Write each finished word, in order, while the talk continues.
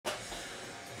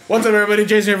What's up, everybody?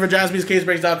 Jason here for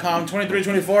JaspysCaseBreaks.com.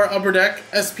 23-24 Upper Deck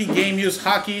SP Game Use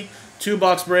Hockey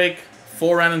 2-box break,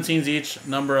 4 random teams each.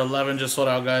 Number 11 just sold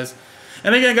out, guys.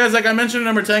 And again, guys, like I mentioned in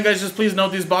number 10, guys, just please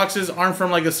note these boxes aren't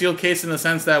from like a sealed case in the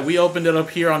sense that we opened it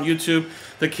up here on YouTube.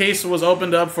 The case was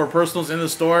opened up for personals in the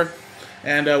store,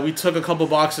 and we took a couple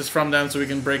boxes from them so we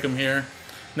can break them here.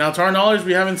 Now, to our knowledge,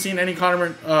 we haven't seen any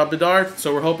Connor Bedard,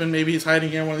 so we're hoping maybe he's hiding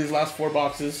here in one of these last 4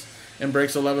 boxes and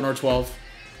breaks 11 or 12.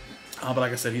 But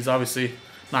like I said, he's obviously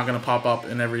not going to pop up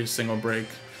in every single break.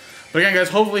 But again, guys,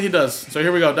 hopefully he does. So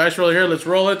here we go. Dice roller here. Let's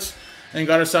roll it. And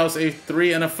got ourselves a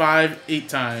 3 and a 5, 8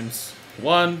 times.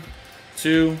 1,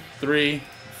 2, 3,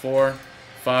 4,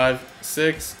 5,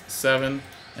 6, 7,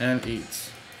 and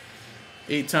 8.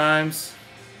 8 times.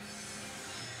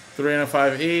 3 and a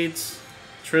 5, 8.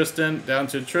 Tristan, down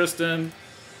to Tristan.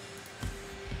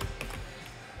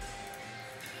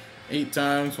 8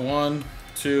 times. 1,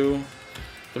 2,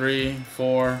 3,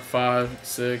 4, 5,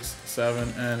 6,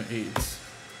 7, and 8.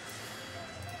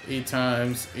 8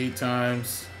 times, 8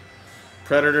 times.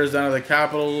 Predators down to the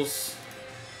Capitals.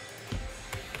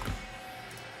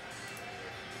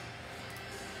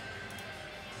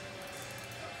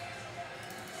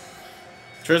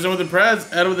 Tristan with the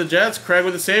Preds, Ed with the Jets, Craig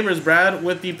with the Sabres, Brad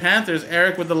with the Panthers,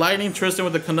 Eric with the Lightning, Tristan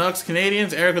with the Canucks,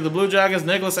 Canadians, Eric with the Blue Jackets,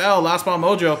 Nicholas L, Last Ball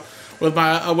Mojo with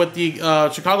my with the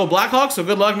Chicago Blackhawks. So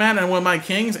good luck, man, and with my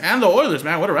Kings and the Oilers,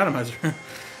 man. What a randomizer.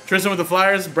 Tristan with the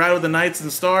Flyers, Brad with the Knights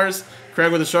and Stars,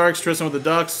 Craig with the Sharks, Tristan with the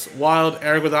Ducks, Wild,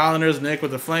 Eric with the Islanders, Nick with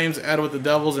the Flames, Ed with the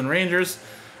Devils and Rangers,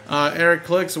 Eric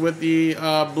clicks with the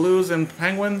Blues and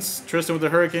Penguins, Tristan with the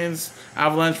Hurricanes,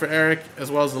 Avalanche for Eric, as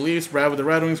well as the Leafs, Brad with the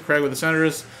Red Wings, Craig with the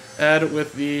Senators, Ed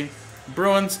with the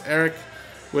Bruins, Eric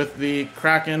with the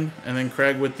Kraken, and then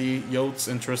Craig with the Yotes,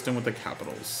 and Tristan with the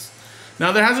Capitals.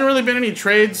 Now, there hasn't really been any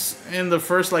trades in the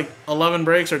first, like, 11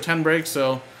 breaks or 10 breaks,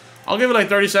 so I'll give it, like,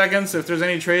 30 seconds. If there's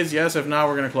any trades, yes. If not,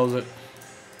 we're going to close it.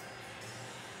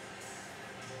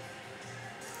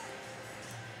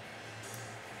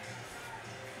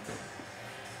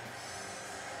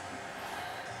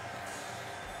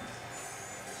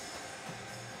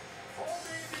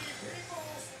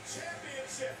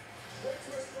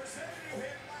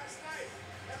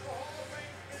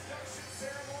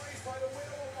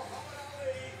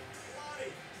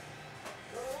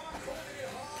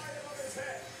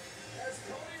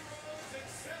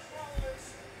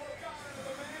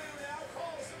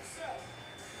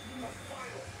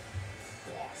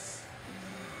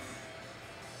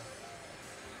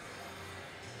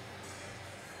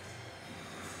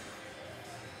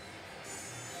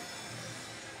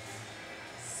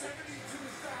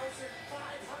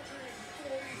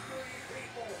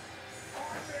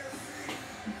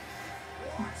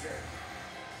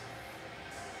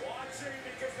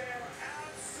 Because they are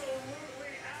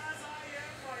absolutely, as I am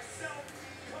myself,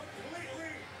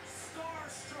 completely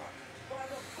starstruck by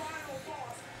the final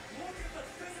boss. Look at the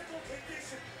physical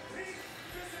condition, peak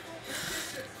physical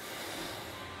condition.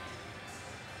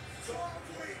 12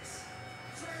 weeks,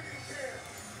 training camp,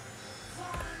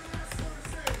 5 wrestlers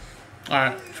in.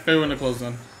 Alright, straight when to close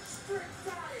then.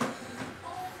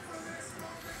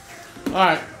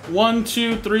 Alright, 1,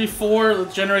 2, 3, 4.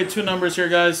 Let's generate 2 numbers here,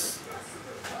 guys.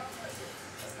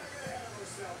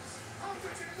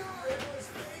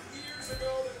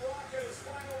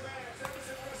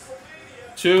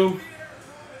 2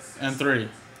 and 3.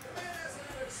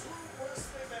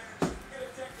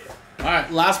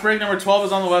 Alright, last break number 12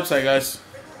 is on the website, guys.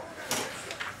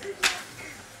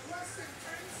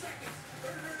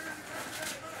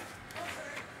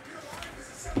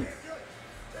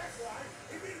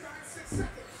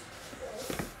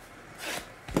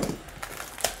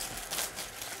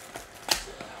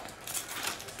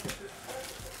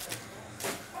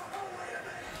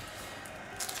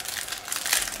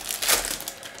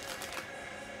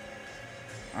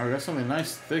 Alright, we got something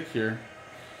nice thick here.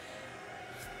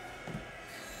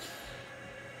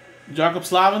 Jacob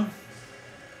Slavin.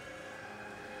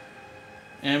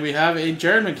 And we have a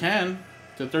Jared McCann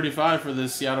to 35 for the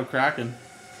Seattle Kraken.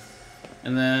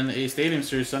 And then a Stadium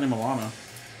Series Sonny Milano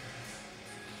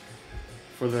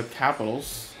for the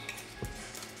Capitals.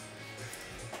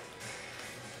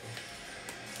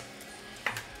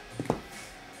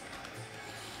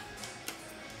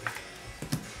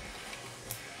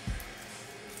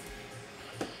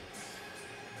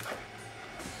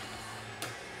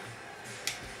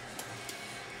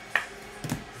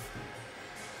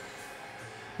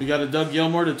 We got a Doug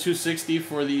Gilmour to 260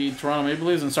 for the Toronto Maple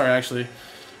Leafs. And sorry, actually,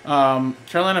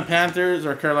 Carolina Panthers,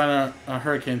 or Carolina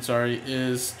Hurricanes, sorry,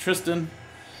 is Tristan.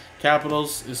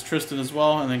 Capitals is Tristan as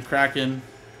well. And then Kraken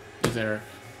is Eric.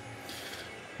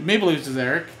 Maple Leafs is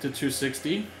Eric to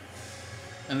 260.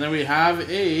 And then we have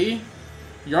a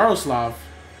Yaroslav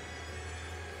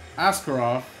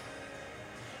Askarov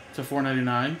to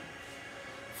 499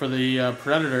 for the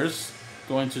Predators,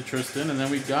 going to Tristan. And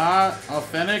then we got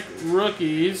authentic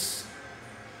rookies.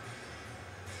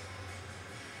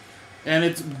 And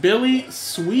it's Billy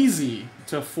Sweezy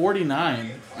to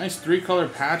 49. Nice 3-color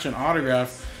patch and autograph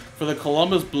for the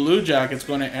Columbus Blue Jackets,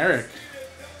 going to Eric.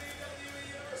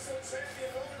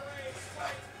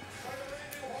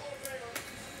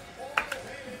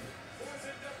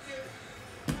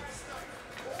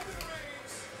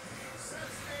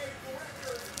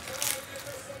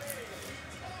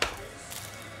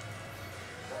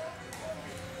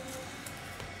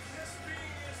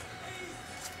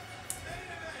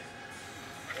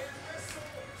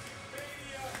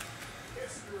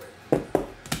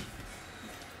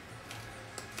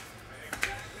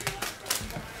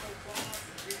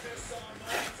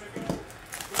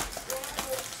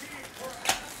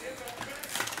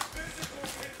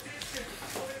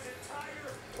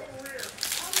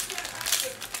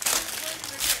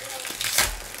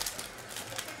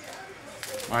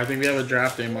 I think we have a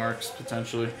draft day marks,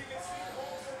 potentially.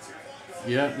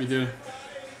 Yeah, we do.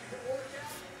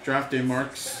 Draft day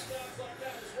marks.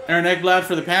 Aaron Ekblad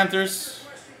for the Panthers.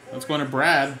 That's going to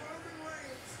Brad.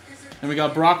 And we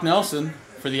got Brock Nelson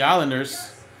for the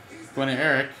Islanders. Going to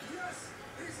Eric.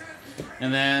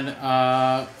 And then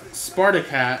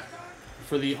Spartacat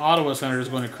for the Ottawa Senators,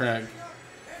 going to Craig.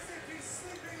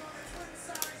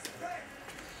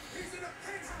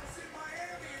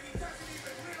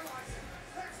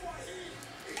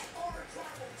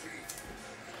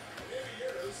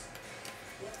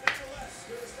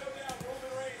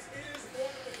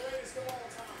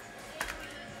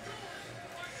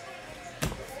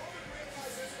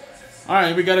 All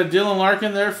right, we got a Dylan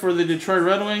Larkin there for the Detroit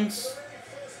Red Wings.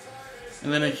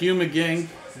 And then a Hugh McGing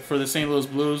for the St. Louis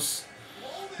Blues.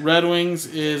 Red Wings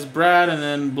is Brad, and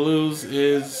then Blues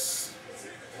is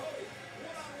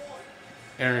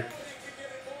Eric.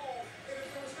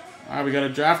 All right, we got a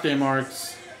draft day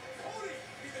marks.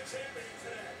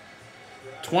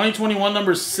 2021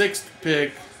 number 6th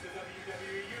pick,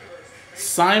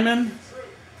 Simon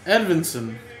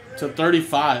Edvinsson to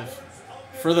 35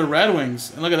 for the Red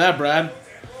Wings. And look at that, Brad.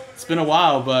 It's been a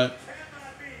while, but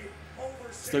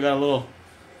still got a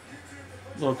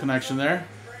little connection there.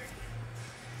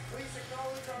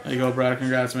 There you go, Brad.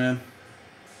 Congrats, man.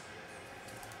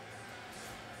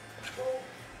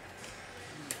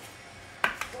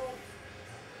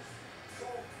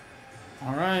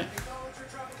 All right.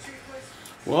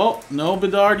 Well, no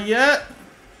Bedard yet.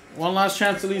 One last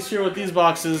chance at least here with these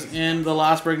boxes in the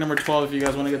last break number 12 if you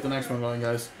guys want to get the next one going,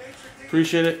 guys.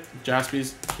 Appreciate it.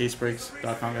 Jaspys,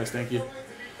 casebreaks.com, guys. Thank you.